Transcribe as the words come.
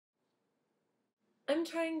I'm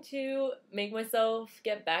trying to make myself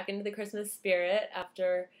get back into the Christmas spirit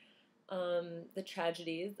after the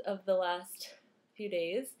tragedies of the last few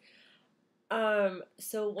days.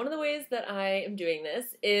 So one of the ways that I am doing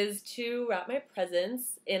this is to wrap my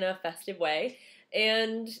presents in a festive way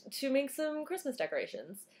and to make some Christmas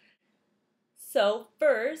decorations. So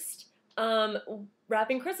first,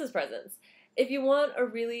 wrapping Christmas presents. If you want a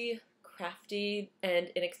really crafty and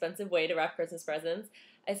inexpensive way to wrap Christmas presents,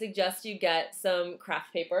 I suggest you get some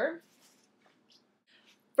craft paper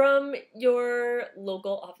from your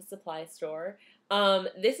local office supply store.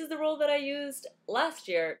 This is the roll that I used last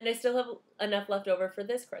year, and I still have enough left over for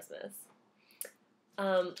this Christmas.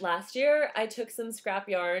 Last year, I took some scrap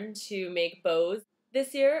yarn to make bows.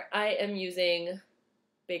 This year, I am using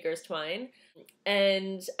baker's twine,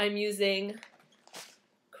 and I'm using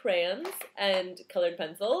crayons and colored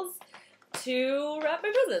pencils to wrap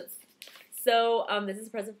my presents. So this is a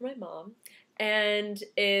present for my mom, and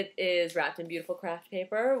it is wrapped in beautiful craft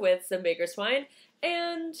paper with some baker's twine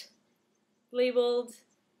and labeled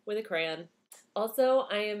with a crayon. Also,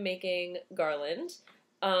 I am making garland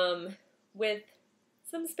with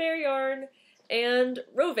some spare yarn and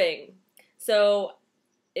roving. So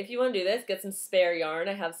if you want to do this, get some spare yarn.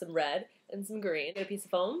 I have some red and some green. Get a piece of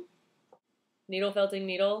foam, needle felting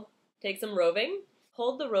needle, take some roving,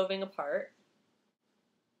 hold the roving apart.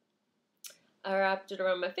 I wrapped it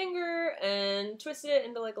around my finger and twisted it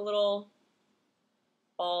into like a little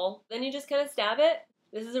ball. Then you just kind of stab it.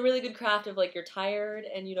 This is a really good craft if like you're tired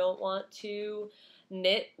and you don't want to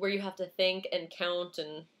knit where you have to think and count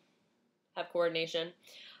and have coordination.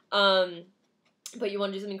 But you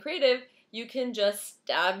want to do something creative, you can just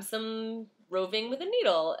stab some roving with a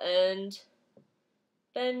needle and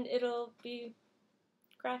then it'll be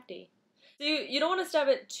crafty. So you don't want to stab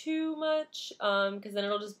it too much because then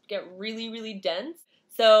it'll just get really, really dense.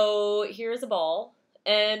 So here's a ball,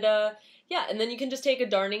 and yeah, and then you can just take a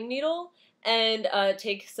darning needle and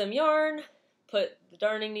take some yarn, put the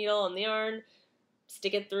darning needle on the yarn,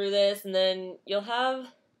 stick it through this, and then you'll have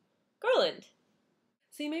garland.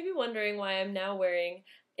 So you may be wondering why I'm now wearing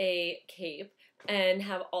a cape and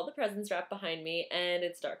have all the presents wrapped behind me and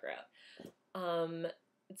it's darker out.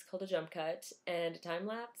 It's called a jump cut and a time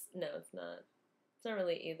lapse. No, it's not. It's not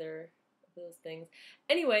really either of those things.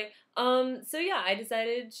 Anyway, so yeah, I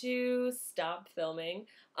decided to stop filming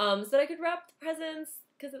so that I could wrap the presents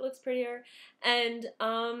because it looks prettier, and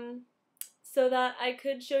so that I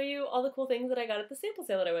could show you all the cool things that I got at the sample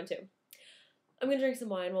sale that I went to. I'm gonna drink some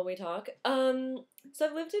wine while we talk. So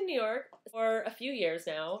I've lived in New York for a few years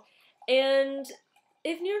now, and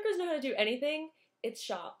if New Yorkers know how to do anything, it's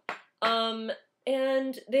shop.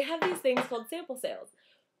 And they have these things called sample sales,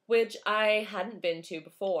 which I hadn't been to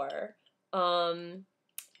before. And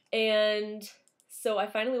so I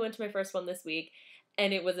finally went to my first one this week,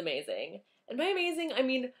 and it was amazing. And by amazing, I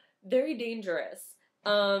mean very dangerous.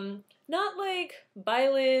 Not like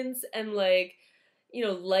violence and like, you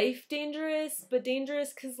know, life dangerous, but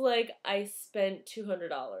dangerous because like I spent $200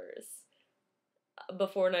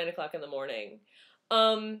 before 9 o'clock in the morning.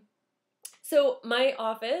 So my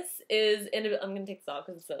office is in a, I'm going to take this off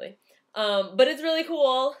because it's silly, but it's really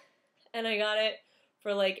cool, and I got it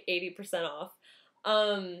for like 80% off.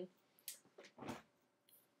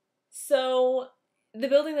 So the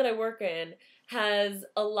building that I work in has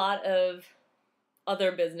a lot of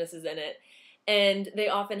other businesses in it, and they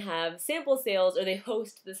often have sample sales, or they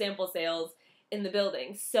host the sample sales in the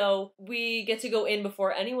building. So we get to go in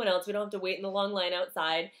before anyone else. We don't have to wait in the long line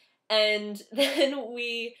outside, and then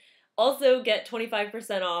we also get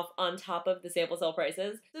 25% off on top of the sample sale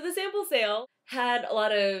prices. So the sample sale had a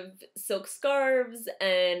lot of silk scarves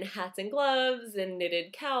and hats and gloves and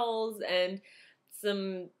knitted cowls and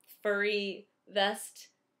some furry vest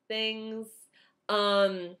things.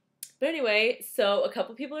 But anyway, so a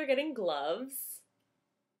couple people are getting gloves.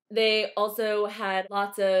 They also had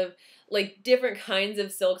lots of like different kinds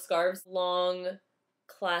of silk scarves, long,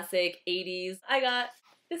 classic 80s. I got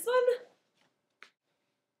this one.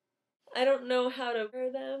 I don't know how to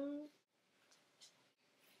wear them.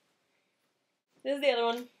 This is the other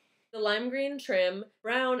one. The lime green trim,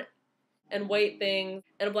 brown and white things,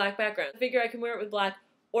 and a black background. I figure I can wear it with black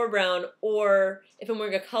or brown, or if I'm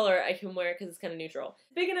wearing a color, I can wear it because it's kind of neutral.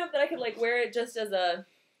 Big enough that I could like wear it just as a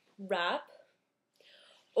wrap,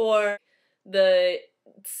 or the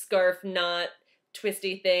scarf knot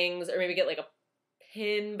twisty things, or maybe get like a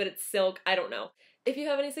pin, but it's silk. I don't know. If you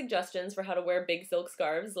have any suggestions for how to wear big silk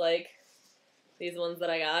scarves like these ones that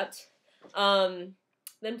I got,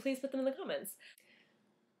 then please put them in the comments.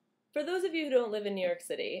 For those of you who don't live in New York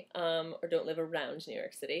City, or don't live around New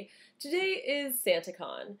York City, today is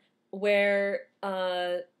SantaCon, where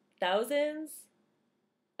thousands,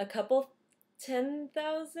 a couple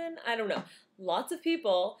 10,000, I don't know, lots of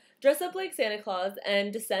people dress up like Santa Claus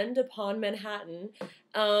and descend upon Manhattan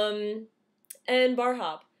and bar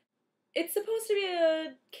hop. It's supposed to be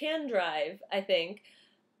a can drive, I think,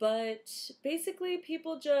 but basically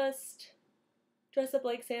people just dress up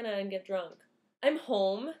like Santa and get drunk. I'm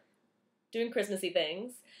home doing Christmassy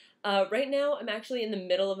things. Right now, I'm actually in the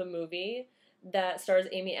middle of a movie that stars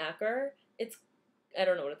Amy Acker. I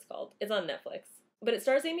don't know what it's called. It's on Netflix. But it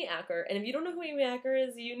stars Amy Acker, and if you don't know who Amy Acker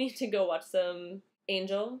is, you need to go watch some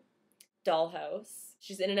Angel, Dollhouse.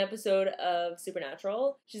 She's in an episode of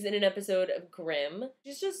Supernatural. She's in an episode of Grimm.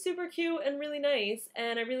 She's just super cute and really nice,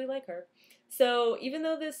 and I really like her. So even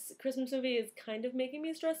though this Christmas movie is kind of making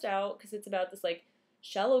me stressed out, because it's about this, like,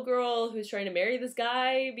 shallow girl who's trying to marry this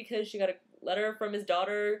guy because she got a letter from his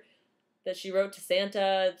daughter that she wrote to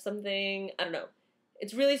Santa, something, I don't know.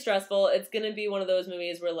 It's really stressful. It's gonna be one of those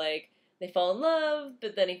movies where, like, they fall in love,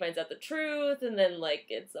 but then he finds out the truth, and then, like,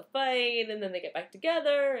 it's a fight, and then they get back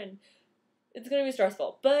together, and it's gonna be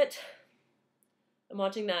stressful. But I'm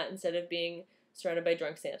watching that instead of being surrounded by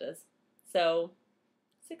drunk Santas. So,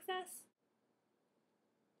 success.